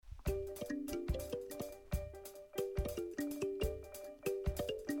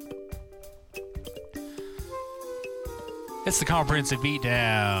It's the Comprehensive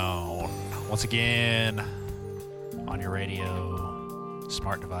Beatdown. Once again, on your radio,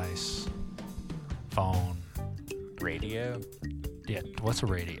 smart device, phone. Radio? Yeah, what's a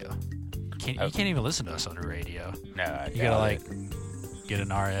radio? You can't even listen to us on the radio. No, you gotta get an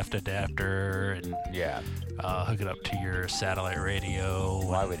RF adapter and hook it up to your satellite radio.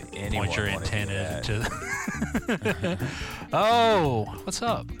 Why would anyone point your want antenna to do to? Oh, what's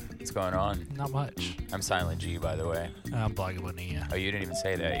up? What's going on? Not much. I'm Silent G, by the way. I'm Bloggy Bonilla. Oh, you didn't even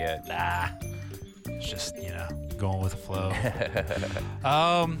say that yet. Nah. It's just, going with the flow.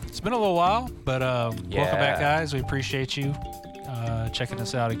 It's been a little while, but welcome back, guys. We appreciate you checking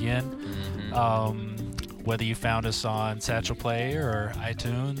us out again. Mm-hmm. Whether you found us on Satchel Player or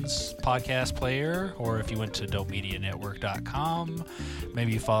iTunes Podcast Player, or if you went to dopemedianetwork.com,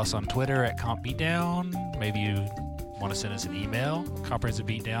 maybe you follow us on Twitter at CompBeatdown. Maybe you want to send us an email,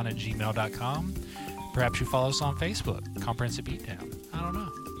 comprehensivebeatdown@gmail.com. Perhaps you follow us on Facebook, Comprehensive Beatdown. I don't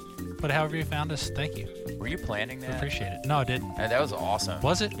know. But however you found us, thank you. Were you planning that? I appreciate it. No, I didn't. That was awesome.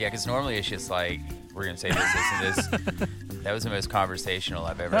 Was it? Yeah, because normally it's just like, we're going to say this, this, and this. That was the most conversational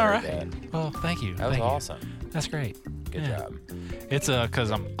I've ever heard that. Well, thank you. That was awesome. That's great. Good job. It's because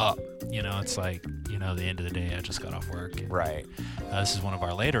I'm up. It's like, the end of the day, I just got off work. Right. This is one of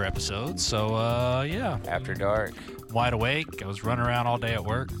our later episodes. So, After dark. Wide awake. I was running around all day at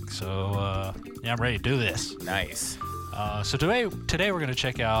work. So, I'm ready to do this. Nice. So today we're going to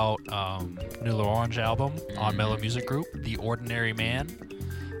check out New Orange album on Mellow Music Group, The Ordinary Man.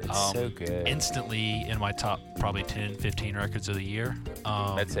 It's so good. Instantly in my top probably 10, 15 records of the year.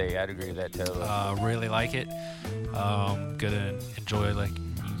 I'd agree with that totally. Really like it. Gonna enjoy you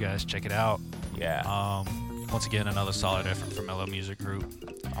guys check it out. Yeah. Once again, another solid effort from Mellow Music Group.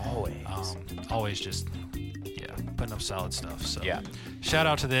 Always just putting up solid stuff. So yeah. Shout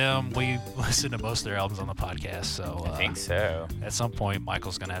out to them. We listen to most of their albums on the podcast. So I think so. At some point,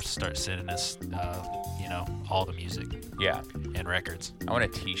 Michael's gonna have to start sending us, all the music. Yeah. And records. I want a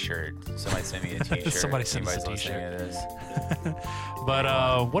T-shirt. Somebody send me a T-shirt. Somebody send us a T-shirt. But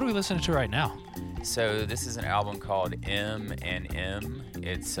what are we listening to right now? So this is an album called M&M.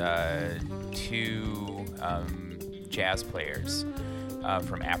 It's two jazz players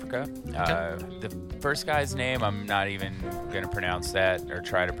from Africa. Okay. The first guy's name, I'm not even going to pronounce that or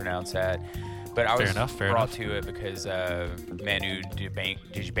try to pronounce that. But I was brought to it because Manu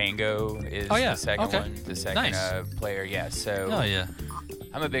Dibango is the second one, the second player. Yeah, so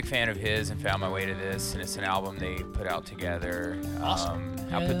I'm a big fan of his and found my way to this, and it's an album they put out together. Awesome.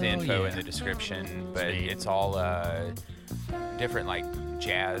 I'll put the info in the description, but it's all different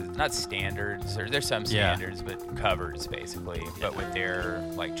jazz, not standards, or there's some standards, but covers basically, but with their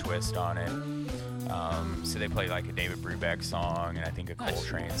twist on it. So they play a David Brubeck song and I think a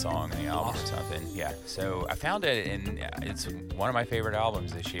Coltrane song in the album or something. Yeah. So I found it, and it's one of my favorite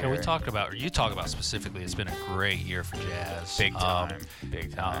albums this year. Yeah, you talk about specifically, it's been a great year for jazz. Big time.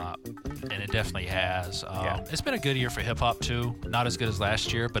 Big time. And it definitely has. It's been a good year for hip hop too. Not as good as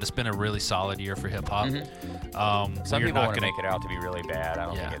last year, but it's been a really solid year for hip hop. Mm-hmm. Some people want to make it out to be really bad. I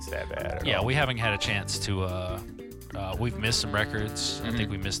don't think it's that bad at all. We haven't had a chance to. We've missed some records. I think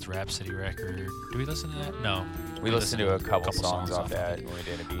we missed the Rhapsody record. Did we listen to that? No. We listened to a couple songs off that when we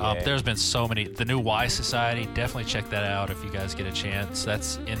did a BA. There's been so many. The new Y Society, definitely check that out if you guys get a chance.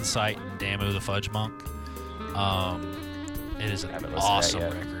 That's Insight and Damu the Fudge Monk. It is an awesome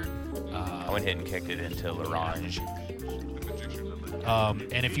record. I went ahead and kicked it into L'Orange.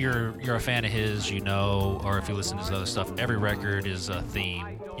 And if you're a fan of his, or if you listen to his other stuff, every record is a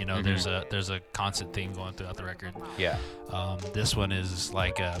theme. There's a constant theme going throughout the record. Yeah. This one is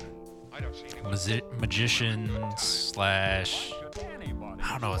like a magician / I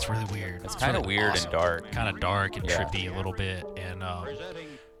don't know. It's really weird. It's kind of weird and dark. Kind of dark and trippy a little bit, and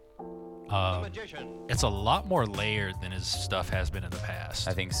it's a lot more layered than his stuff has been in the past.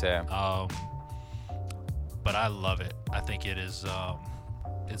 I think so. But I love it. I think it is.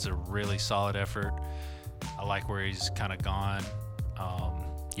 It's a really solid effort. I like where he's kind of gone.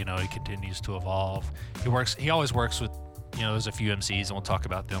 He continues to evolve. He always works with. There's a few MCs, and we'll talk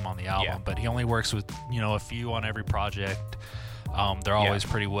about them on the album. But he only works with a few on every project. They're always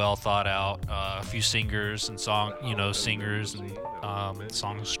pretty well thought out. A few singers and singers and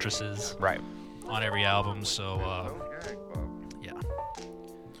songstresses. Right. On every album. So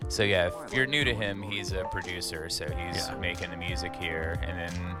So if you're new to him, he's a producer, so he's making the music here. And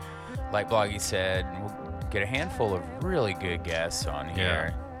then, like Bloggy said, we'll get a handful of really good guests on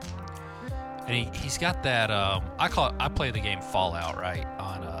here. And he's got that. I play the game Fallout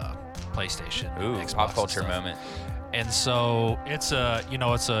on PlayStation. Ooh, Xbox pop culture moment. And so it's a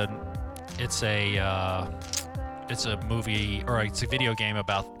it's a movie or it's a video game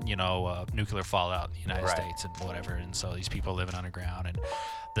about nuclear fallout in the United States and whatever, and so these people living underground, and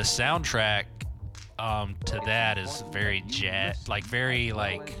the soundtrack to that is very jazz, like very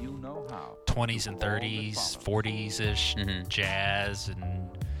like 20s and 30s, 40s ish jazz and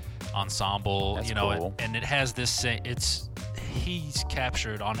ensemble. That's cool. cool. And it has this. He's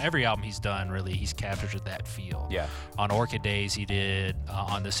captured on every album he's done. Really, he's captured that feel. Yeah. On Orchid Days, he did.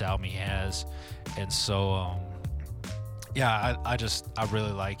 On this album, he has, and so I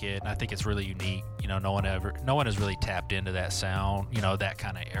really like it, and I think it's really unique. No one has really tapped into that sound. That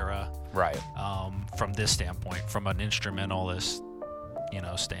kind of era. Right. From this standpoint, from an instrumentalist,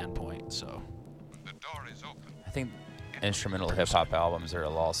 standpoint. So. The door is open. I think instrumental hip hop albums are a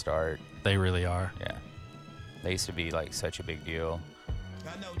lost art. They really are. Yeah. They used to be like such a big deal.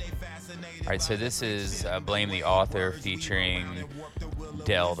 All right, so this is Blame the Author featuring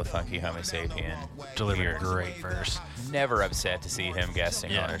Del, the Funky Homo Sapien. Delivered a great verse. Never upset to see him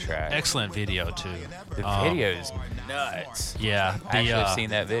guesting on a track. Excellent video too. The video's nuts. Yeah, I actually have seen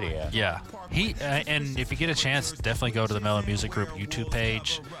that video. Yeah, he and if you get a chance, definitely go to the Mellow Music Group YouTube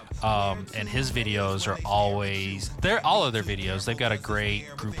page. And his videos are always all of their videos. They've got a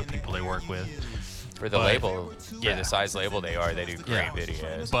great group of people they work with. For the label, for the size label they are, they do great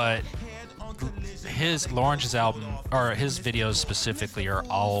videos. But Lawrence's album, or his videos specifically, are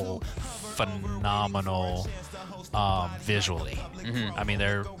all phenomenal visually. I mean,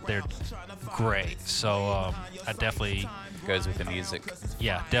 they're great. So I definitely goes with the music.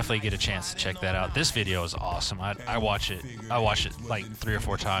 Yeah, definitely get a chance to check that out. This video is awesome. I watch it like 3 or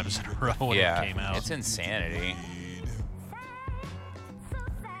 4 times in a row when it came out. It's insanity.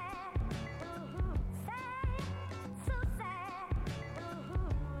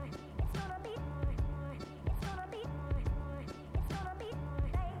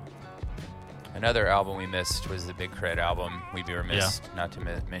 Another album we missed was the Big Cred album. We'd be remiss not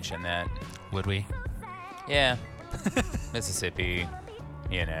to mention that. Would we? Yeah. Mississippi,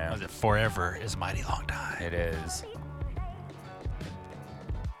 Was it Forever is a Mighty Long Time? It is.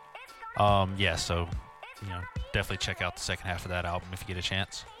 Yeah, so, definitely check out the second half of that album if you get a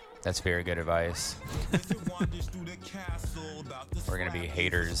chance. That's very good advice. We're going to be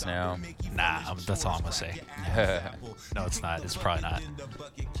haters now. Nah, that's all I'm going to say. No, it's not. It's probably not.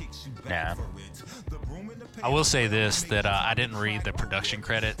 Nah. I will say this, that I didn't read the production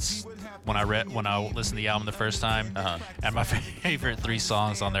credits when I listened to the album the first time. And my favorite 3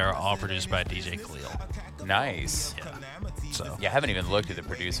 songs on there are all produced by DJ Khalil. Nice. Yeah. So. Yeah, I haven't even looked at the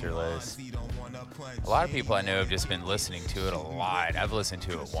producer list. A lot of people I know have just been listening to it a lot. I've listened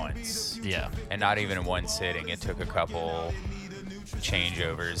to it once. Yeah. And not even in one sitting. It took a couple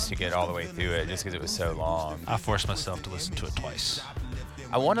changeovers to get all the way through it just because it was so long. I forced myself to listen to it twice.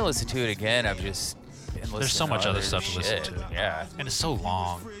 I want to listen to it again. I've just been listening There's so much other stuff shit. to listen to. Yeah. And it's so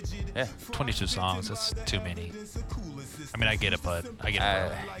long. Yeah. 22 songs. That's too many. I mean, I get it, but I get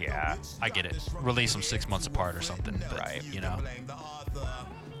it. Yeah. I get it. Release them 6 months apart or something. But, Right.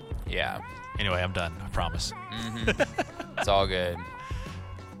 Yeah. Anyway, I'm done. I promise. It's all good.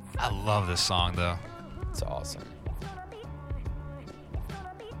 I love this song, though. It's awesome.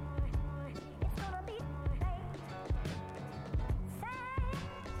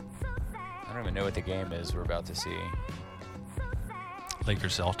 I don't even know what the game is we're about to see.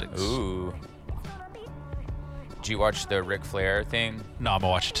 Lakers Celtics. Ooh. Did you watch the Ric Flair thing? No, I'm going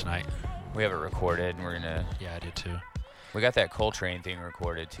to watch it tonight. We have it recorded, and we're going to... Yeah, I did too. We got that Coltrane thing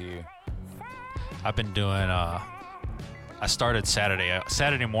recorded, too. I've been doing... I started Saturday.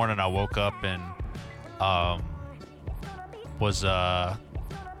 Saturday morning, I woke up and I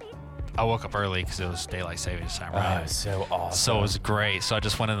woke up early because it was daylight savings time, right? Oh, it was so awesome. So it was great. So I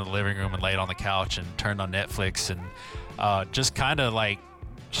just went in the living room and laid on the couch and turned on Netflix and just kind of like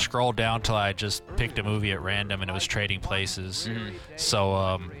scrolled down till I just picked a movie at random, and it was Trading Places.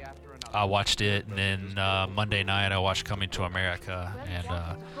 So I watched it, and then Monday night I watched Coming to America. And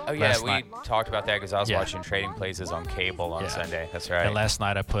oh yeah, we talked about that because I was watching Trading Places on cable on Sunday. That's right. And last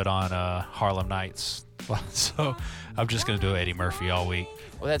night I put on Harlem Nights. So I'm just gonna do Eddie Murphy all week.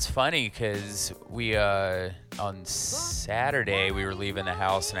 Well, that's funny because we on Saturday we were leaving the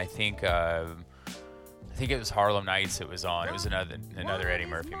house, and I think it was Harlem Nights it was on. It was another Eddie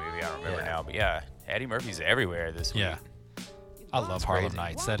Murphy movie. I don't remember now, but yeah, Eddie Murphy's everywhere this week. Yeah, I love Harlem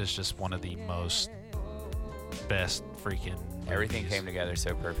Nights. That is just one of the best freaking movies. Everything came together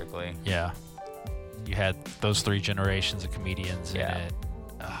so perfectly. Yeah, you had those 3 generations of comedians in it.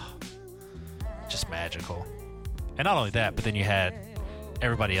 Just magical. And not only that, but then you had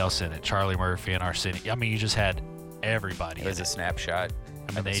everybody else in it. Charlie Murphy and Arsenio. I mean, you just had everybody. It was a snapshot.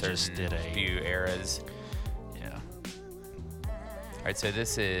 I mean, they just did few eras. Yeah. All right, so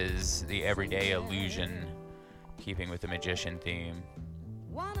this is the Everyday Illusion, keeping with the magician theme.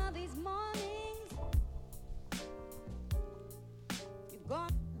 One of these mornings, you're gone.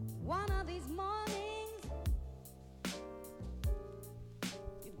 One of these mornings,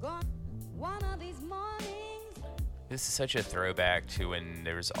 you're gone. One of these mornings. This is such a throwback to when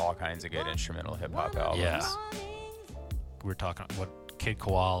there was all kinds of good instrumental hip hop albums. Yeah. We were talking what Kid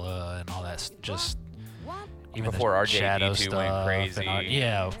Koala and all that. Just even before the RJ Shadow B2 stuff went crazy.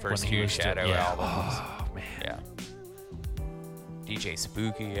 yeah, First when he few was Shadow yeah. albums. Oh man. Yeah. DJ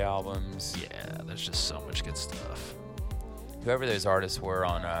Spooky albums. Yeah, there's just so much good stuff. Whoever those artists were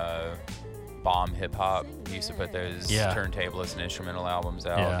on Bomb Hip Hop used to put those turntablist and instrumental albums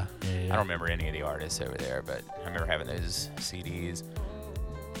out. Yeah. I don't remember any of the artists over there, but I remember having those CDs.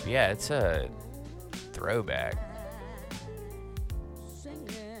 But yeah, it's a throwback.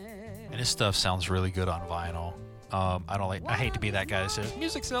 And his stuff sounds really good on vinyl. I hate to be that guy that says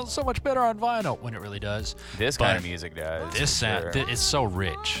music sounds so much better on vinyl when it really does. This kind of music does. This sound, it's so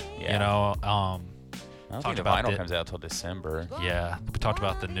rich. Yeah. You know. I don't think the vinyl comes out till December. Yeah, we talked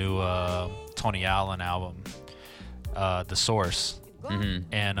about the new Tony Allen album, The Source,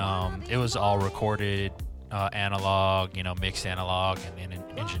 and it was all recorded analog, mixed analog and then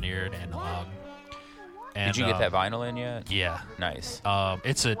engineered analog. And, did you get that vinyl in yet? Yeah. Nice.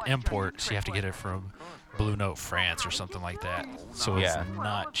 It's an import, so you have to get it from Blue Note France or something like that. So it's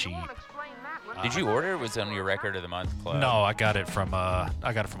not cheap. Did you order it? Was it on your Record of the Month club? No, I got it from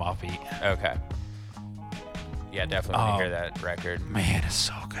Offbeat. Okay. Yeah, definitely want to hear that record. Man, it's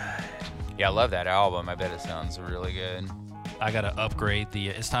so good. Yeah, I love that album. I bet it sounds really good. I gotta upgrade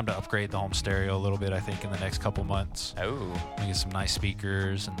it's time to upgrade the home stereo a little bit, I think, in the next couple months. Oh. Get some nice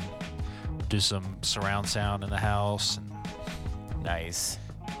speakers and do some surround sound in the house. And nice.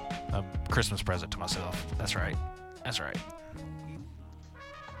 A Christmas present to myself. That's right. All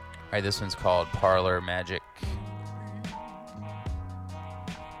right, this one's called Parlor Magic.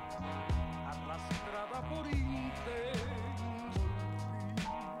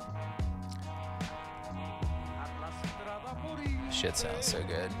 Shit sounds so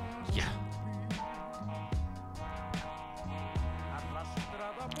good. Yeah.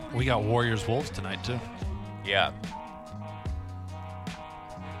 We got Warriors Wolves tonight too. Yeah.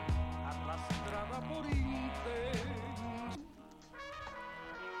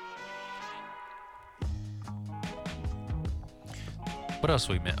 What else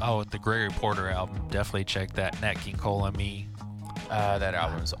we met? Oh, the Gregory Porter album. Definitely check that. Nat King Cole and Me. That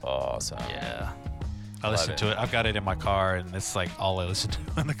album's awesome. Yeah. I listened to it. I've got it in my car, and it's like all I listen to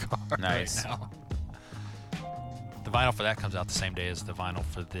in the car nice. right now. The vinyl for that comes out the same day as the vinyl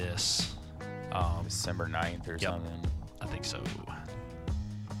for this. December 9th or something. I think so.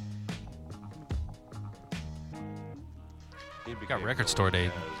 We got Record Store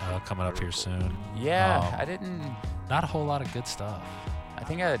Day coming up here soon. Yeah, Not a whole lot of good stuff. I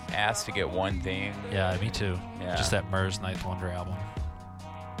think I asked to get one thing. Yeah, me too. Yeah. Just that Murs Ninth Wonder album.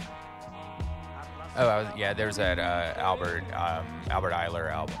 Oh, there's that Albert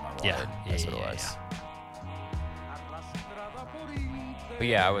Eiler album I wanted. That's what it was. But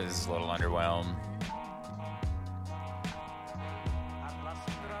yeah, I was a little underwhelmed.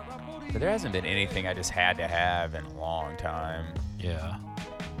 But there hasn't been anything I just had to have in a long time. Yeah.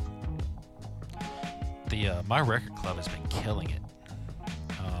 The My Record Club has been killing it.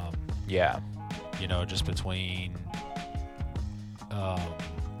 Yeah. Just between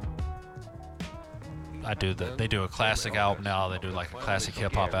they do a classic album now, they do like a classic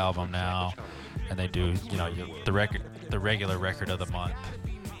hip hop album now, and they do the regular record of the month.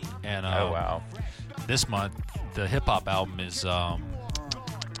 And oh wow. This month the hip hop album is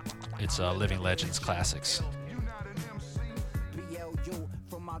it's Living Legends Classics.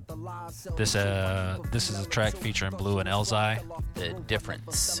 This is a track featuring Blue and Elzai. The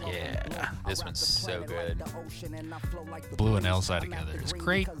Difference. Yeah. This one's so good. Blue and Elzai together is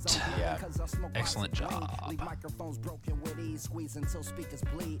great. Yeah. Excellent job.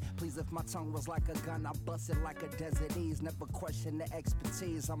 Never question the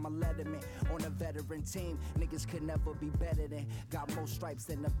expertise. I'm a letterman on a veteran team. Niggas could never be better than. Got more stripes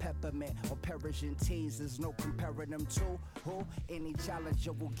than a peppermint or Persian teas. There's no comparing them to who. Any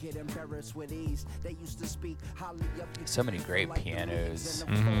challenger will get embarrassed with ease. They used to speak highly of you. So many great pianos.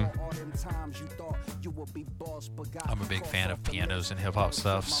 I'm a big fan of pianos and hip hop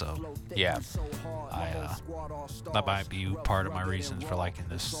stuff, so yeah. That might be part of my reasons for liking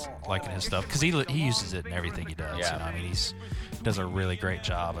his stuff, because he uses it in everything he does. Yeah. I mean, he does a really great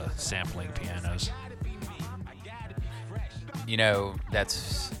job of sampling pianos.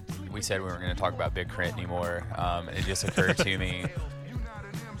 We said we weren't going to talk about Big Crit anymore. It just occurred to me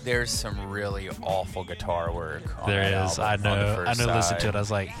There's some really awful guitar work on There that is. album, I on the know. first Listen to side. it. I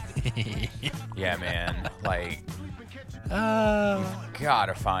was like, Yeah, man. Like, oh.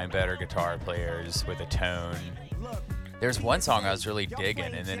 gotta find better guitar players with a tone. There's one song I was really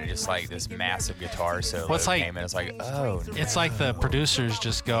digging, and then it just like this massive guitar solo Well, it's like- came in. It's like, oh, It's like the producers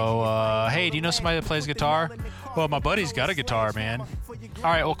just go, hey, do you know somebody that plays guitar? Well, my buddy's got a guitar, man. All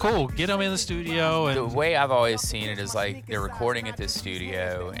right, well, cool. Get him in the studio. the And way I've always seen it is like they're recording at this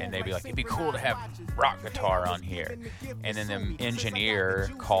studio, and they'd be like, it'd be cool to have rock guitar on here. And then the engineer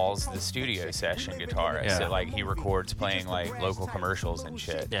calls the studio session guitarist. Yeah. So like he records playing like local commercials and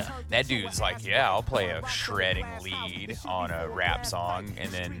shit. Yeah. That dude's like, yeah, I'll play a shredding lead on a rap song, and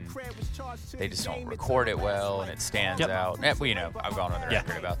then they just don't record it well, and it stands Yep. out. Well, you know, I've gone on the Yeah.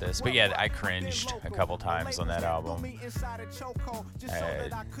 record about this, but yeah, I cringed a couple times on that album. I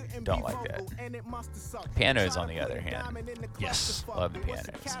don't like that. Pianos, on the other hand, yes. love the pianos.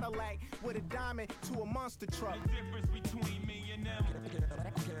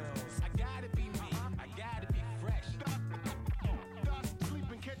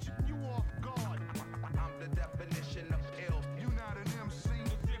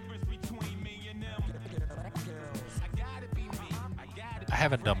 I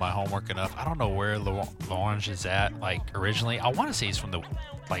haven't done my homework enough. I don't know where L'Orange is at. Like originally, I want to say he's from the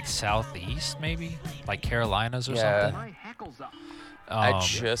like southeast, maybe like Carolinas or Yeah. something. I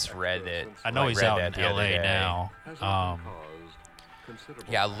just read it. I know I he's read out that in the other LA day. now.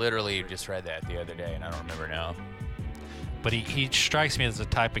 Yeah, I literally just read that the other day, and I don't remember now. But he strikes me as the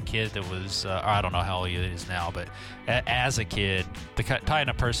type of kid that was, or I don't know how old he is now, but as a kid, the type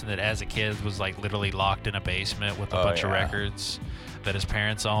of person that as a kid was like literally locked in a basement with a Oh, bunch of yeah. records that his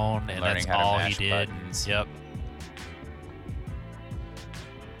parents owned, and Learning that's how to all he mash did. buttons. Yep.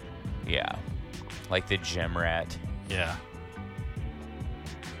 Yeah, like the gym rat. Yeah.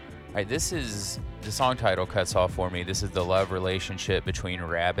 All right, this is the song title cuts off for me. This is the love relationship between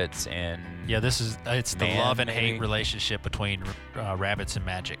rabbits and Yeah, it's the Man, love and maybe? hate relationship between rabbits and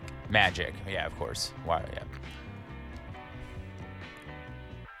magic. magic. Yeah, of course. Why? Yeah.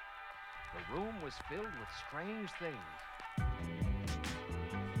 The room was filled with strange things.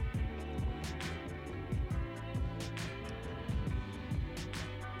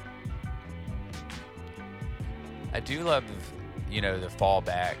 I do love, you know, the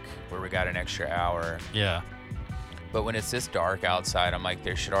fallback where we got an extra hour. Yeah. But when it's this dark outside, I'm like,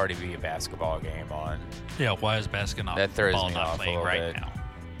 there should already be a basketball game on. Yeah, why is basketball That throws me not off a playing little right bit. now?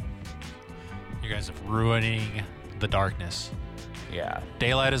 You guys are ruining the darkness. Yeah.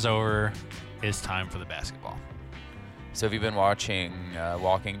 Daylight is over. It's time for the basketball. So have you been watching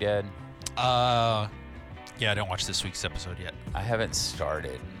Walking Dead? Yeah, I didn't watch this week's episode yet. I haven't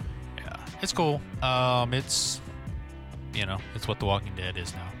started. Yeah, it's cool. It's it's what The Walking Dead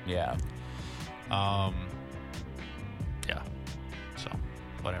is now. Yeah. Yeah. So,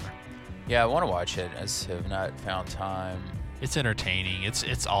 whatever. Yeah, I want to watch it. I just have not found time. It's entertaining.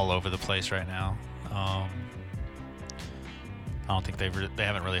 It's all over the place right now. I don't think they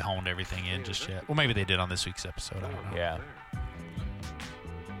haven't really honed everything in just yet. Well, maybe they did on this week's episode. I don't know. Yeah.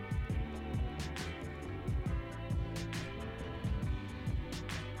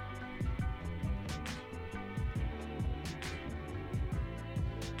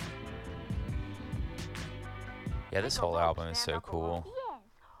 Yeah, this whole album is so cool. Yes,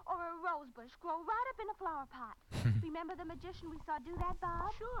 or a rose bush grow right up in a flower pot. Remember the magician we saw do that,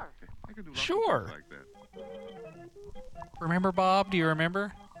 Bob? Sure. I can do lots of Sure. things like that. Remember, Bob? Do you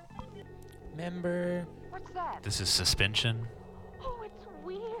remember? Remember? What's that? This is Suspension. Oh, it's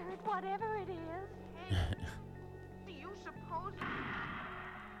weird, whatever it is. Do you suppose...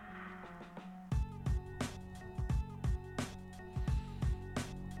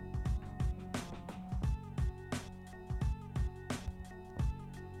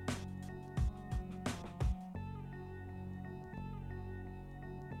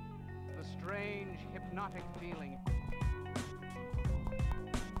 The strange, hypnotic feeling.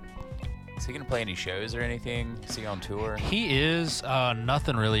 Is he gonna play any shows or anything? Is he on tour? He is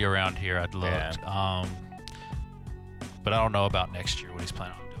nothing really around here. I'd looked, but I don't know about next year what he's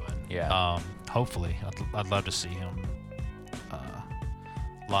planning on doing. Yeah. Hopefully, I'd love to see him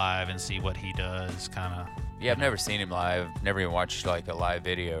live and see what he does. Kind of. Yeah, I've never seen him live. Never even watched like a live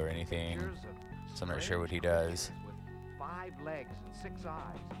video or anything. Here's a So I'm not sure what he does. with 5 legs and 6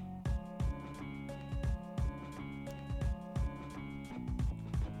 eyes.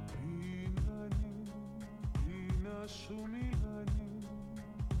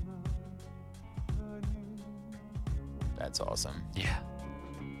 That's awesome. Yeah.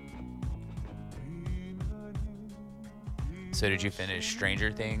 So did you finish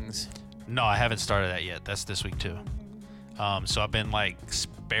Stranger Things? No, I haven't started that yet. That's this week too. So I've been like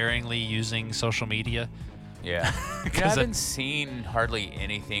sparingly using social media. Yeah. I haven't seen hardly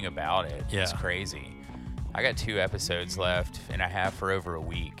anything about it. Yeah. It's crazy. I got 2 episodes left, and I have for over a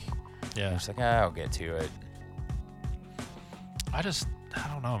week. Yeah. I'm just like, I'll get to it. I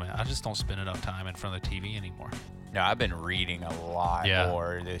don't know, man. I just don't spend enough time in front of the TV anymore. No, I've been reading a lot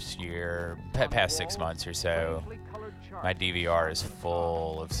more this year, past 6 months or so. My DVR is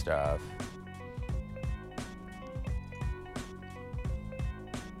full of stuff.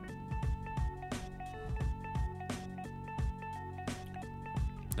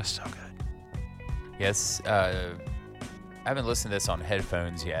 That's so good. Yes, I haven't listened to this on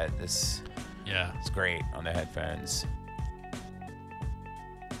headphones yet. It's great on the headphones.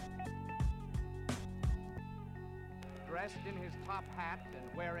 Dressed in his top hat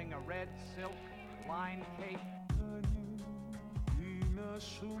and wearing a red silk lined cape.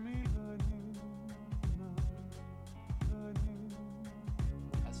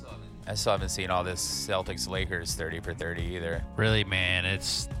 I still haven't seen all this Celtics-Lakers 30 for 30 either. Really, man,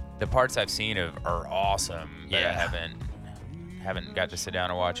 it's The parts I've seen are awesome, but I Yeah. haven't got to sit down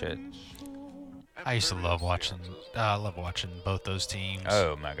and watch it. I used to love watching. I love watching both those teams.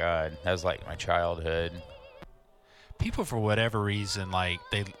 Oh my God, that was like my childhood. People, for whatever reason, like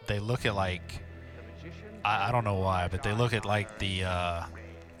they look at like I don't know why, but they look at like the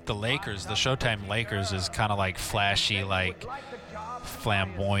Lakers, the Showtime Lakers, is kind of like flashy, like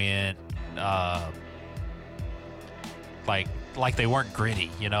flamboyant, like they weren't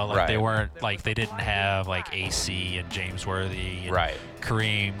gritty, you know, like they weren't like they didn't have like AC and James Worthy and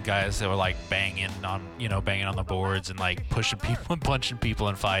Kareem, guys that were like banging on the boards and like pushing people and punching people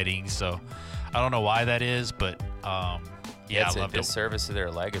and fighting. So I don't know why that is, but It's I a love disservice to their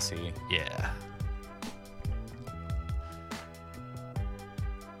legacy. Yeah.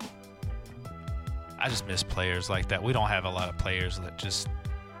 I just miss players like that. We don't have a lot of players that just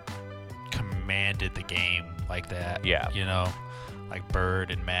commanded the game like that. Yeah. You know, like Bird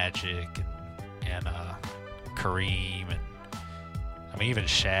and Magic and Kareem and I mean even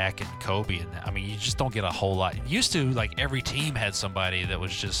Shaq and Kobe and I mean you just don't get a whole lot. Used to, like, every team had somebody that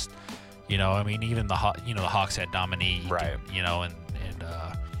was just, you know, I mean even the Hawks had Dominique, right? And, you know, and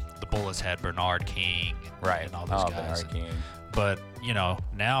the Bullets had Bernard King, and all those guys. Bernard King. But you know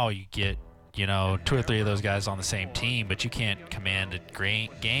now you get, you know, 2 or 3 of those guys on the same team, but you can't command a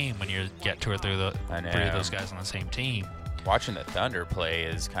great game when you get 2 or 3 of those guys on the same team. Watching the Thunder play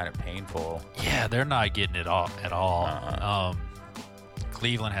is kind of painful. Yeah, they're not getting it at all.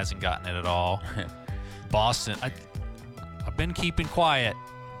 Cleveland hasn't gotten it at all. Boston, I've been keeping quiet.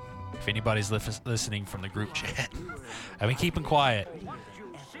 If anybody's listening from the group chat, I've been keeping quiet.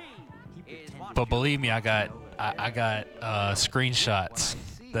 But believe me, I got screenshots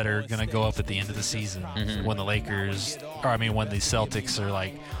that are going to go up at the end of the season when the when the Celtics are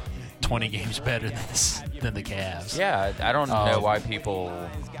like 20 games better than the Cavs. Yeah, I don't know why people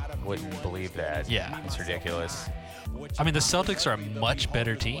wouldn't believe that. Yeah. It's ridiculous. I mean, the Celtics are a much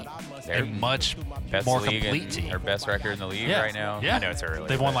better team. They're a much more complete team. Their best record in the league right now. Yeah. I know it's early.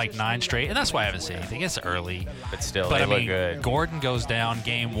 They've won like 9 straight, and that's why I haven't seen anything. It's early. But still, they look good. Gordon goes down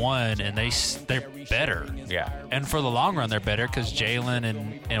game 1, and they're better. Yeah. And for the long run, they're better because Jalen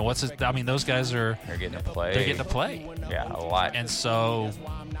and those guys are. They're getting to play. They're getting to play. Yeah, a lot. And so,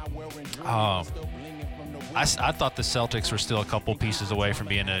 I thought the Celtics were still a couple pieces away from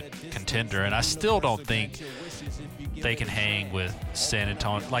being a contender, and I still don't think they can hang with San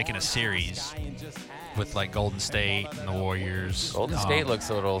Antonio, like in a series with like Golden State and the Warriors. Golden State looks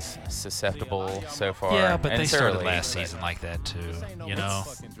a little susceptible so far. Yeah, but and they started early, last season like that too, you know.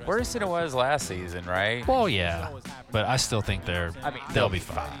 Worse than it was last season, right? Well, yeah, but I still think they'll be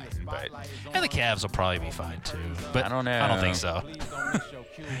fine. But and the Cavs will probably be fine too. But I don't know. I don't think so.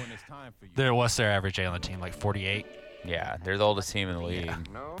 What's their average age on the team? Like 48? Yeah, they're the oldest team in the league.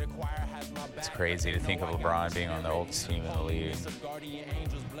 It's crazy to think of LeBron being on the oldest team in the league.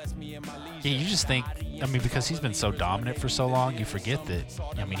 Yeah, you just think, I mean, because he's been so dominant for so long, you forget that,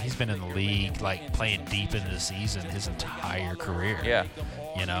 I mean, he's been in the league, like, playing deep into the season his entire career. Yeah.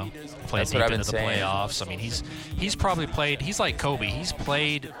 You know? Played deep into the playoffs. I mean, he's probably played, he's like Kobe. He's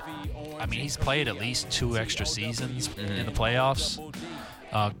played at least 2 extra seasons in the playoffs.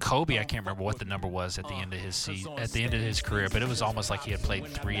 Kobe, I can't remember what the number was at the end of his career, but it was almost like he had played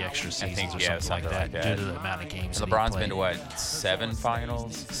 3 extra seasons or something like that due to the amount of games. And LeBron's been to what, 7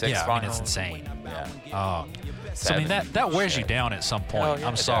 finals, 6 finals? I mean, it's insane. Yeah. So I mean that wears you down at some point. Yeah,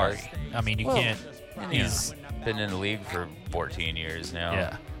 I'm sorry. does. I mean you can't. He's been in the league for 14 years now.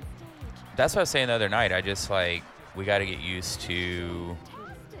 Yeah. That's what I was saying the other night. I just like we got to get used to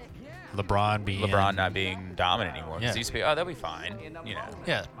LeBron not being dominant anymore. Because Yeah. he used to be, oh, they'll be fine. You know.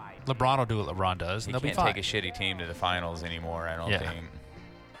 Yeah, LeBron will do what LeBron does, and You they'll be can't fine. take a shitty team to the finals anymore, I don't Yeah. think.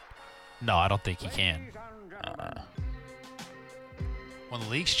 No, I don't think he can. Well, the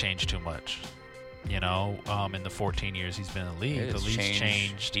league's changed too much. You know, in the 14 years he's been in the league, the league's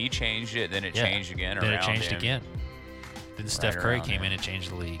changed. He changed it, then it Yeah. changed again Then it around changed him. again. Then Steph Curry around came him. in and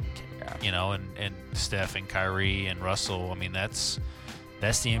changed the league. Yeah. You know, and Steph and Kyrie and Russell. I mean, that's the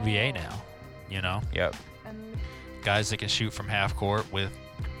NBA now. You know, Yep. guys that can shoot from half court with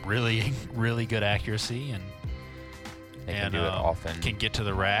really, really good accuracy and They can do it often. can get to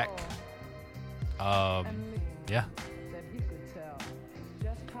the rack. Yeah.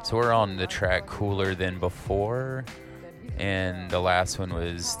 So we're on the track Cooler Than Before, and the last one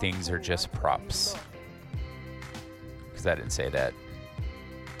was Things Are Just Props. Because I didn't say that.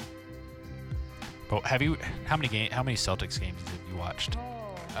 But how many Celtics games have you watched?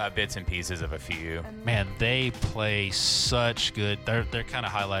 Bits and pieces of a few. Man, they play such good. They're kind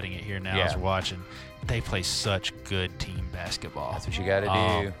of highlighting it here now as Yeah. we're watching. They play such good team basketball. That's what you got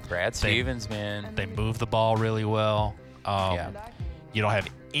to do. Brad Stevens, man. They move the ball really well. Yeah. You don't have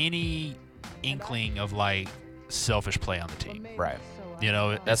any inkling of like selfish play on the team. Right. You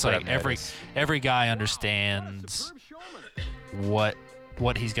know, That's it's what like I've noticed. every guy understands what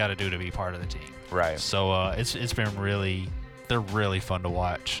he's got to do to be part of the team. Right. So it's been really, they're really fun to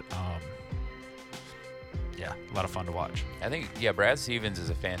watch. Yeah, a lot of fun to watch. I think, Brad Stevens is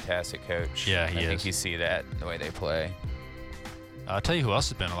a fantastic coach. Yeah, he I think is. you see that in the way they play. I'll tell you who else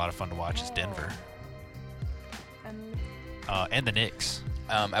has been a lot of fun to watch is Denver. And the Knicks.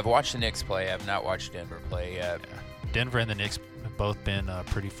 I've watched the Knicks play. I've not watched Denver play yet. Denver and the Knicks have both been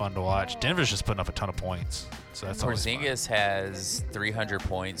pretty fun to watch. Denver's just putting up a ton of points, so that's always fun. Porzingis has 300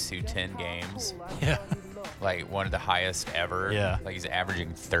 points through 10 games. Yeah. Like one of the highest ever. Yeah. Like he's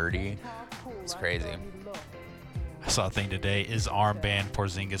averaging 30. It's crazy. I saw a thing today. Is armband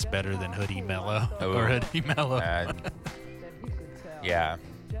Porzingis better than Hoodie Mello? Oh. Or Hoodie Mello? Yeah.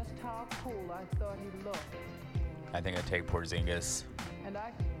 I think I'd take Porzingis.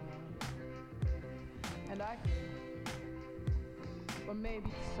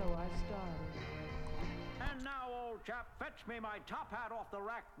 And now, old chap, fetch me my top hat off the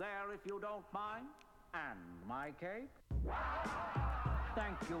rack there, if you don't mind. And my cape.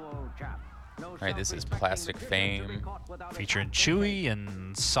 Thank you, old chap. No All right, this is self-respecting Plastic magician to be Fame. caught without a Featuring hat. Chewy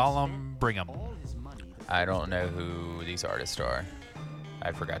and Solemn Brigham. I don't know who these artists are.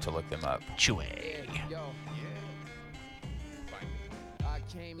 I forgot to look them up. Chewy.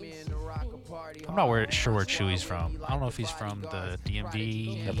 I'm not sure where Chewy's from. I don't know if he's from the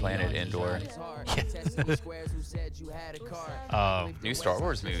DMV. The Planet Indoor. New Star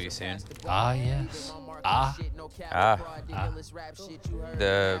Wars movie soon. Yes.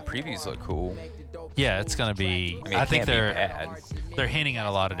 The previews look cool. Yeah, it's gonna be. I mean, I it think can't be bad. they're hinting at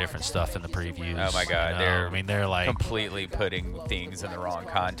a lot of different stuff in the previews. Oh my God, you know? They're like completely putting things in the wrong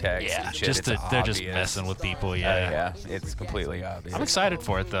context. yeah, and shit. just It's they're just obvious. messing with people. Oh, Yeah. yeah, it's completely obvious. I'm excited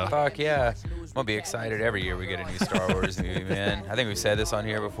for it though. Fuck yeah. I'm gonna be excited every year we get a new Star Wars movie, man. I think we've said this on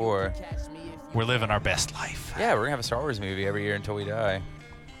here before. We're living our best life. Yeah, we're gonna have a Star Wars movie every year until we die.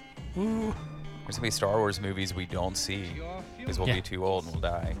 Ooh, There's gonna be Star Wars movies we don't see because we'll Yeah. be too old and we'll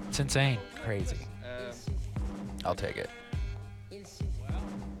die. it's insane. Crazy. I'll take it. You've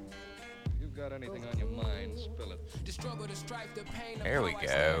got anything on your mind, spill it. There we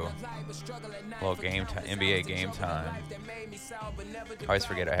go. Little game time, NBA game time. I always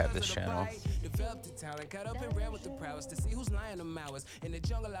forget I have this channel.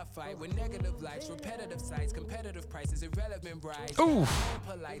 Ooh.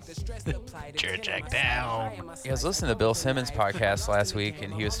 Jared Jack down. Yeah, I was listening to Bill Simmons' podcast last week,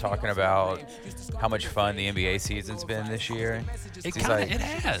 and he was talking about how much fun the NBA season's been this year. It He's kinda like, it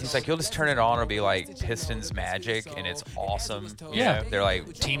has. He's like, you'll just turn it on, it'll be like Pistons Magic, and it's awesome. You Yeah. know, they're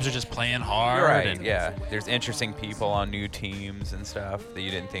like, Teams are just playing hard. right, And, yeah. There's interesting people on new teams and stuff that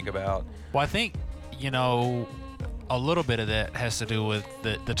you didn't think about. Well, I think, you know, a little bit of that has to do with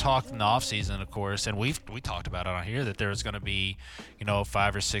the talk in the offseason, of course, and we talked about it on here that there's going to be, you know,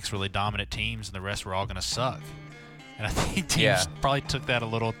 5 or 6 really dominant teams, and the rest were all going to suck. And I think teams probably took that a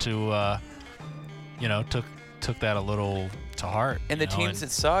little to, you know, took that a little to heart. And the you know, teams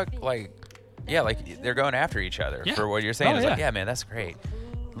that suck, like, yeah, like they're going after each other Yeah. for what you're saying. Oh, It's like, yeah. yeah, man, that's great.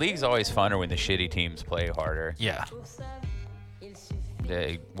 League's always funner when the shitty teams play harder. yeah.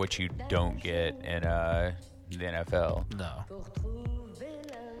 What you don't get in the NFL. No.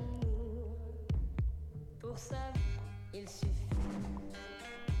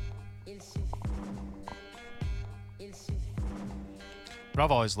 But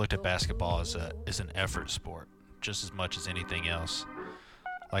I've always looked at basketball as an effort sport, just as much as anything else.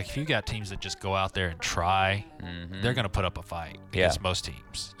 Like, if you got teams that just go out there and try, they're going to put up a fight against most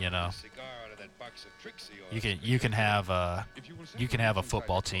teams, you know. You can have a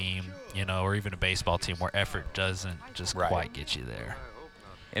football team, you know, or even a baseball team where effort doesn't just quite get you there.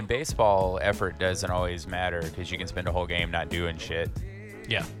 In baseball, effort doesn't always matter because you can spend a whole game not doing shit.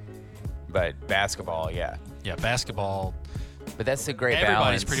 Yeah. But basketball, yeah. Yeah, basketball. But that's a great Everybody's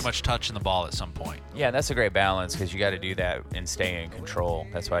balance. pretty much touching the ball at some point. Yeah, that's a great balance because you got to do that and stay in control.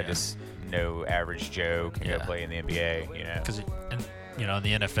 That's why just no average Joe can go play in the NBA. You know, because you know, in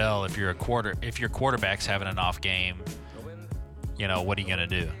the NFL, if your quarterback's having an off game, you know, what are you gonna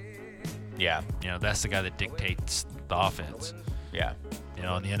do? Yeah, you know, that's the guy that dictates the offense. Yeah, you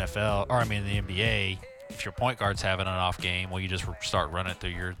know, in the NFL, or I mean, in the NBA, if your point guard's having an off game, well, you just start running through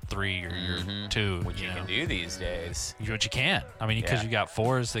your 3 or your 2. Which you can do these days. What you can. I mean, because you got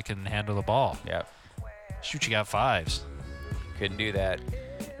 4s that can handle the ball. Yep. Shoot, you got 5s. Couldn't do that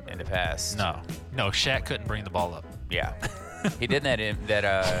in the past. No, Shaq couldn't bring the ball up. Yeah, he did that in that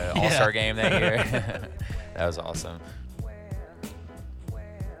All-Star game that year. That was awesome.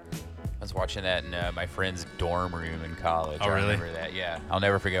 I was watching that in my friend's dorm room in college. Oh, really? I remember that, yeah. I'll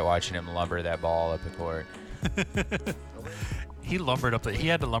never forget watching him lumber that ball up the court. He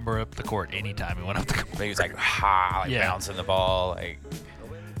had to lumber up the court anytime he went up the court. But he was like, bouncing the ball, like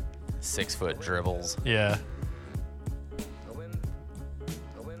 6-foot dribbles. Yeah.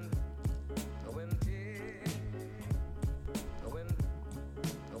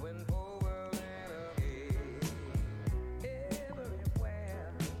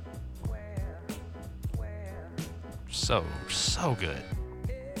 So good.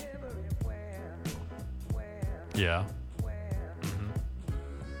 Yeah.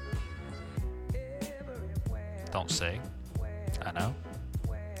 Don't say. I know.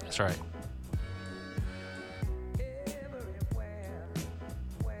 That's right.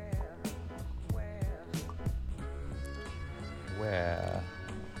 Where?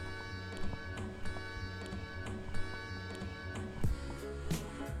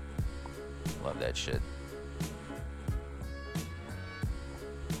 Love that shit.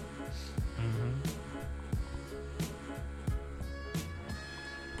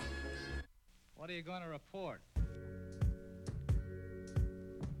 What are you going to report?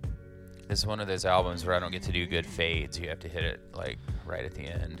 This is one of those albums where I don't get to do good fades. You have to hit it like right at the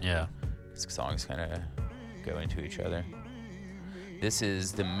end. Yeah. These songs kind of go into each other. This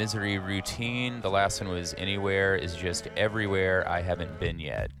is The Misery Routine. The last one was Anywhere is Just Everywhere I Haven't Been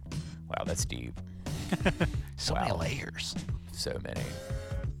Yet. Wow, that's deep. So many layers. So many.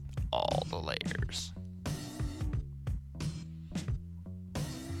 All the layers.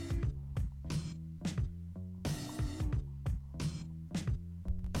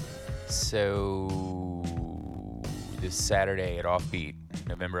 So this Saturday at Offbeat,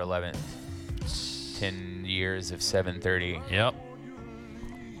 November 11th, 10 years of 7:30. Yep.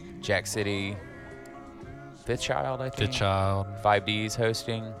 Jack City, Fifth Child, I think. Fifth Child. 5D's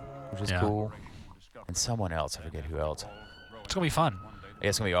hosting, which is cool. And someone else, I forget who else. It's going to be fun. Yeah,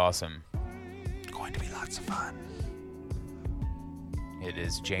 it's going to be awesome. Going to be lots of fun. It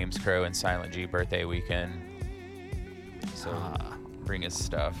is James Crow and Silent G birthday weekend. So bring us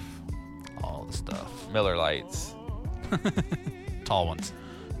stuff. All the stuff. Miller Lights. Tall ones.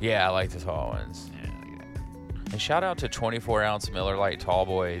 Yeah, I like the tall ones. Yeah. And shout out to 24-ounce Miller Lite Tall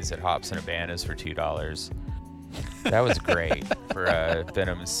Boys at Hops and Habanas for $2. That was great for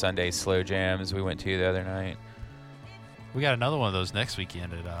Venom's Sunday Slow Jams we went to the other night. We got another one of those next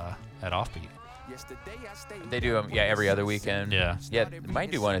weekend at Offbeat. They do them, every other weekend. Yeah. Yeah,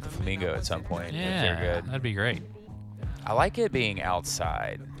 might do one at the Flamingo at some point if they're good. That'd be great. I like it being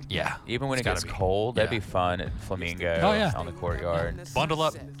outside. Yeah. Even when it gets cold, that'd be fun at Flamingo on the courtyard. Bundle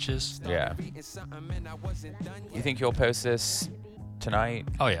up, just. Yeah. You think you'll post this tonight?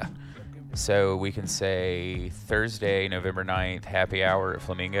 Oh, yeah. So we can say Thursday, November 9th, happy hour at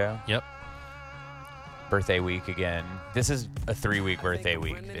Flamingo. Yep. Birthday week again. This is a 3-week birthday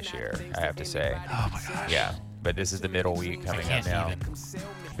week this year, I have to say. Oh, my gosh. Yeah. But this is the middle week coming up now. Even.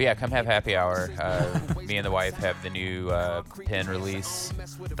 But yeah, come have happy hour. Me and the wife have the new pen release.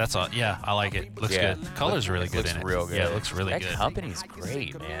 That's all. Yeah, I like it. Looks good. Color's really good in it. Looks real good. Yeah, it looks really that good. That company's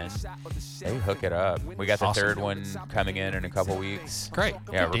great, man. They hook it up. We got the awesome. third one coming in a couple weeks. Great.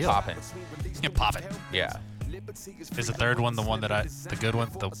 Yeah, Good we're deal. popping. Yeah, pop it. Yeah. Is the third one the one that the good one?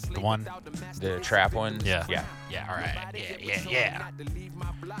 The one? The trap one? Yeah. Yeah. Yeah, all right. Yeah. I'm going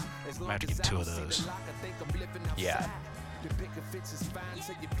to have to get 2 of those. Yeah.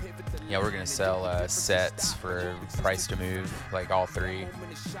 Yeah, we're gonna sell sets for price to move, like all 3.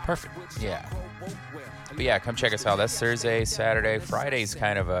 Perfect. Yeah. But yeah, come check us out. That's Thursday, Saturday. Friday's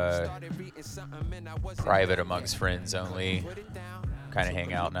kind of a private amongst friends only kind of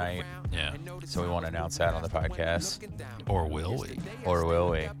hangout night. Yeah. So we won't announce that on the podcast. Or will we? Or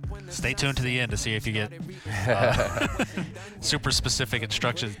will we? Stay tuned to the end to see if you get super specific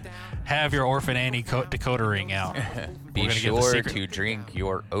instructions. Have your Orphan Annie decoder ring out. Be sure to drink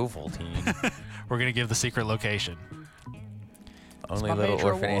your Ovaltine. We're going to give the secret location. Only little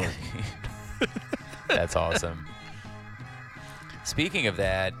Orphan Annie. That's awesome. Speaking of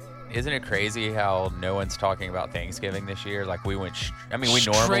that, isn't it crazy how no one's talking about Thanksgiving this year? Like we went, we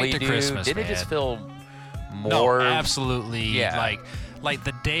Straight normally to do. Christmas, Didn't man. it just feel more? No, absolutely. Yeah. Like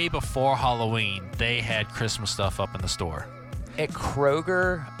the day before Halloween, they had Christmas stuff up in the store. At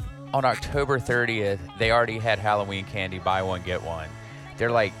Kroger on October 30th, they already had Halloween candy, buy one, get one.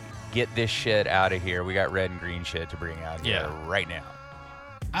 They're like, get this shit out of here. We got red and green shit to bring out here right now.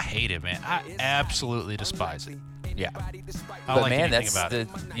 I hate it, man. I absolutely despise it. Yeah. I don't But like man, anything that's about it.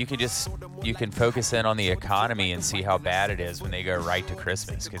 you can focus in on the economy and see how bad it is when they go right to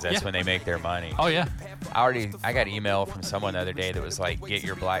Christmas, because that's when they make their money. Oh, yeah. I got email from someone the other day that was like, get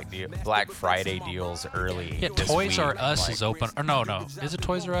your Black Friday deals early. Yeah, this Toys R week. Us Like, is open. Or no. Is it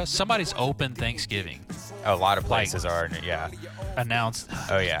Toys R Us? Somebody's open Thanksgiving. a lot of places are, yeah. Announced.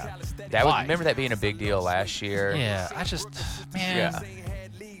 Oh yeah. Remember that being a big deal last year? Yeah, man. Yeah.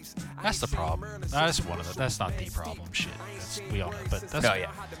 That's the problem. That's one of the. That's not the problem. Shit, we all know. But that's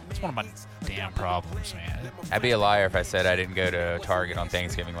That's one of my damn problems, man. I'd be a liar if I said I didn't go to Target on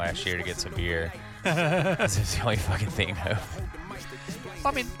Thanksgiving last year to get some beer. That's the only fucking thing, though.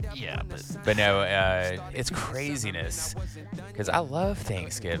 I mean, yeah, but no, it's craziness because I love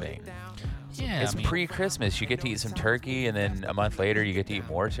Thanksgiving. Yeah, it's pre-Christmas. You get to eat some turkey, and then a month later, you get to eat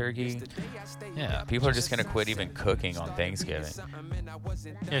more turkey. Yeah. People are just going to quit even cooking on Thanksgiving.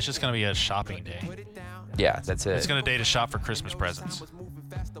 Yeah, it's just going to be a shopping day. Yeah, that's it. It's going to day to shop for Christmas presents.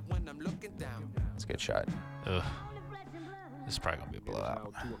 That's a good shot. Ugh. This is probably going to be a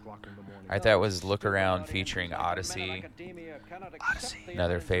blowout. All right, that was Look Around featuring Odyssey.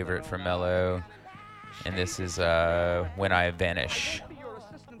 Another favorite from Mello. And this is When I Vanish.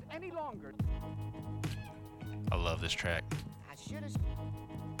 I love this track.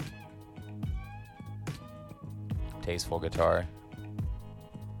 Tasteful guitar.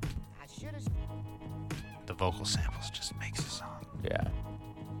 The vocal samples just makes a song. Yeah.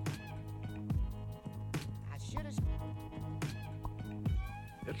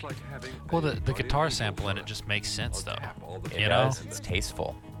 It's like having Well, the guitar sample in it just makes sense, though. It does. It's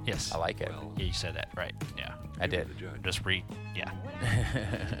tasteful. Yes. I like it. Yeah, you said that right. Yeah. I did. Just yeah.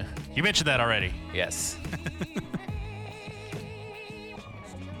 You mentioned that already. Yes.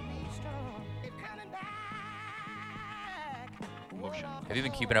 Have you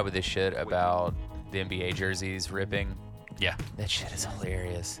been keeping up with this shit about the NBA jerseys ripping? Yeah. That shit is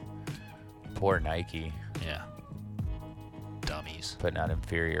hilarious. Poor Nike. Yeah. Dummies. Putting out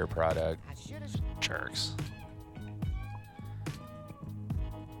inferior product. Jerks.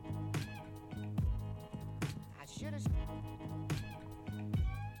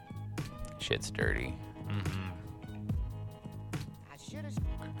 Shit's dirty. Mm-hmm.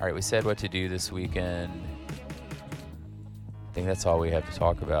 All right, we said what to do this weekend. I think that's all we have to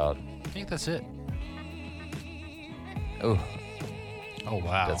talk about. I think that's it. Oh. Oh,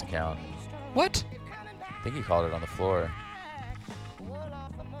 wow. Doesn't count. What? I think he called it on the floor.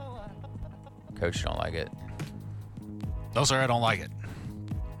 Coach don't like it. No, sir, I don't like it.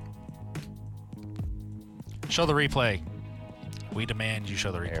 Show the replay. We demand you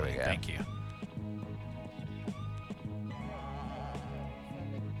show the replay. There we go. Thank you.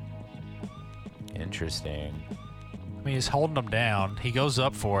 Interesting. I mean, he's holding them down. He goes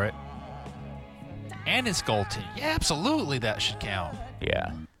up for it. And it's goaltending. Yeah, absolutely that should count.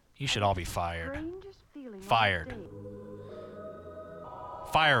 Yeah. You should all be fired. Fired.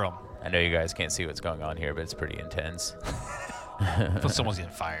 Fire them. I know you guys can't see what's going on here, but it's pretty intense. But someone's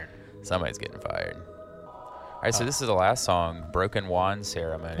getting fired. Somebody's getting fired. All right, so this is the last song, Broken Wand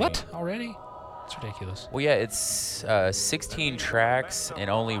Ceremony. What? Already? It's ridiculous. Well, yeah, it's 16 tracks, and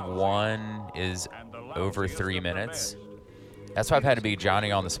only one is over 3 minutes. That's why I've had to be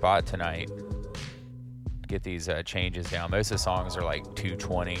Johnny on the spot tonight. Get these changes down. Most of the songs are like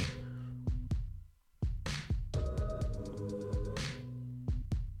 2:20.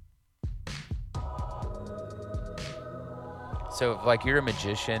 So, like, you're a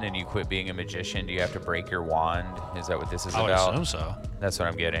magician and you quit being a magician, do you have to break your wand? Is that what this is I would about? assume so. That's what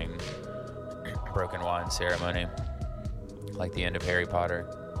I'm getting. Broken Wand Ceremony. Like the end of Harry Potter.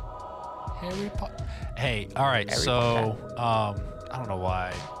 Harry Potter. Hey, all right. Harry So, I don't know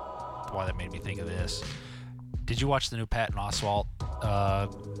why that made me think of this. Did you watch the new Patton Oswalt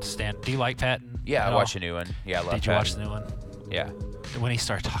stand? Do you like Patton? Yeah, I watched a new one. Yeah, I love Did you watch the new one? Yeah. When he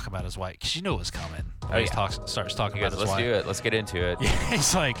started talking about his wife, because you knew it was coming. When he starts talking about his Let's wife. do it. Let's get into it. Yeah,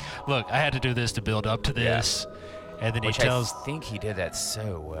 he's like, look, I had to do this to build up to this. And then Which he tells... I think he did that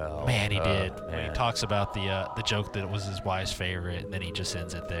so well. Man, he did. Man. When he talks about the joke that was his wife's favorite, and then he just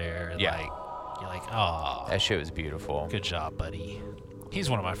ends it there. And Yeah. like, you're like, oh. That shit was beautiful. Good job, buddy. He's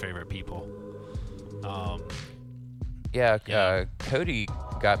one of my favorite people. Cody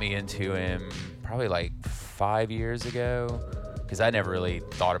got me into him probably like 5 years ago because I never really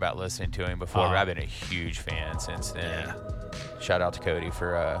thought about listening to him before, but I've been a huge fan since then. Yeah. Shout out to Cody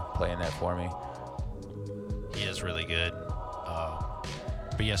for playing that for me. He is really good.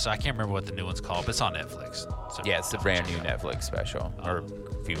 But yeah, so I can't remember what the new one's called, but it's on Netflix. So Yeah, it's the brand new check it out. Netflix special, or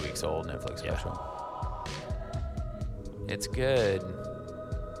a few weeks old Netflix Yeah. special. It's good.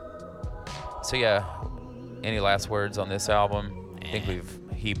 So yeah, any last words on this album? I think we've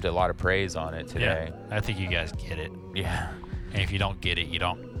heaped a lot of praise on it today. Yeah, I think you guys get it. Yeah. And if you don't get it, you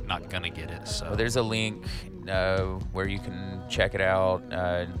don't not gonna get it. So Well, there's a link where you can check it out,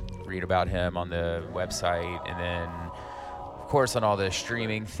 read about him on the website, and then, of course, on all the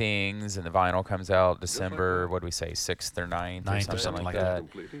streaming things. And the vinyl comes out December, what do we say, 6th or 9th or 9th or something like that.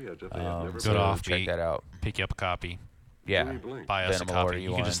 that. Go to Offbeat. Check that out. pick you up a copy. Yeah. Buy us a Venom Lord, copy.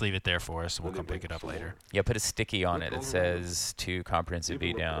 You can just leave it there for us, and we'll come pick it up later. Yeah, put a sticky on it that says to Comprehensive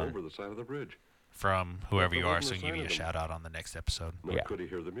Beatdown. Over the side of the bridge. From whoever you are, so we can give you a shout out on the next episode. Nor Yeah. could he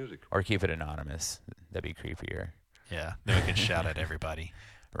hear the music. Or keep it anonymous. That'd be creepier. Yeah, then we can shout at everybody.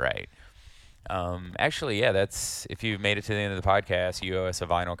 Right. Actually, yeah, that's if you've made it to the end of the podcast, you owe us a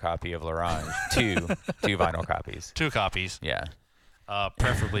vinyl copy of L'Orange. two vinyl copies. 2 copies. Yeah.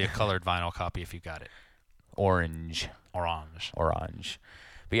 Preferably a colored vinyl copy if you got it. Orange. Orange.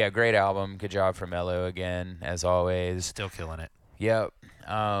 But yeah, great album. Good job for Mello again, as always. Still killing it. Yep.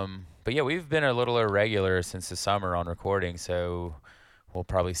 But yeah, we've been a little irregular since the summer on recording, so we'll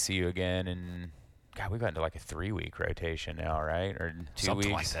probably see you again. And God, we've gotten to like a 3-week rotation now, right? Or 2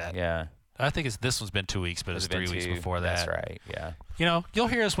 Something weeks? like that. Yeah. I think this one's been 2 weeks, but it's It's been 3 weeks 2. before that. That's right. Yeah. You know, you'll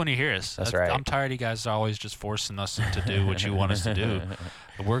hear us when you hear us. That's right. I'm tired of you guys always just forcing us to do what you want us to do.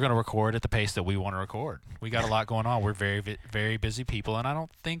 We're going to record at the pace that we want to record. We got a lot going on. We're very, very busy people, and I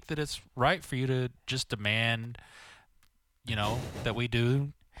don't think that it's right for you to just demand, that we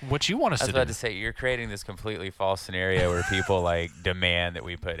do what you want us I to was do. about to say, you're creating this completely false scenario where people like demand that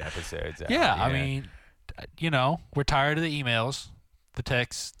we put episodes out. Yeah, you I know? mean, we're tired of the emails, the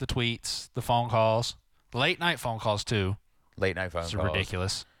texts, the tweets, the phone calls, late night phone calls too. Late night phone It's calls.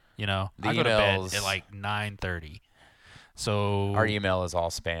 ridiculous. The I go to bed emails- at like 9:30. So Our email is all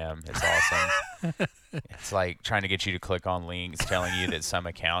spam. It's awesome. It's like trying to get you to click on links telling you that some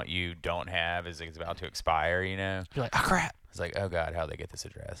account you don't have is about to expire, you're like, oh crap. It's like, oh God, how'd they get this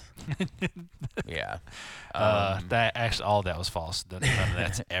address? Yeah. That actually, all that was false. None of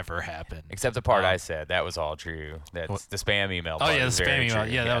that's ever happened. Except the part I said. That was all true. That's the spam email Oh part yeah, the is very spam email.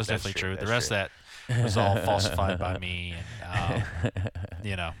 true. Yeah, that was that's definitely true. The That's rest of that was all falsified by me.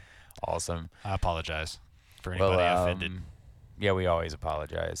 And, Awesome. I apologize for anybody offended. Yeah, we always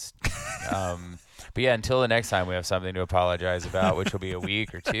apologize. But yeah, until the next time we have something to apologize about, which will be a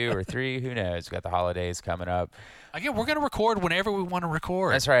week or 2 or 3, who knows? We've got the holidays coming up. Again, we're going to record whenever we want to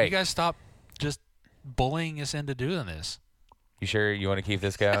record. That's right. You guys stop just bullying us into doing this. You sure you want to keep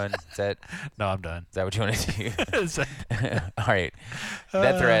this going? No, I'm done. Is that what you want to do? Is that- All right.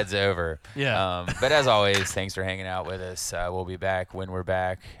 That thread's over. Yeah. But as always, thanks for hanging out with us. We'll be back when we're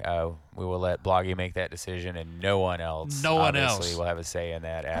back. We will let Bloggy make that decision, and no one else. No one obviously else will have a say in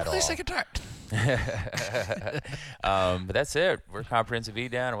that at all. Play second guitar. But that's it. We're Comprehensive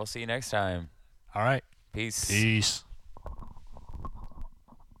Beatdown, and we'll see you next time. All right. Peace. Peace.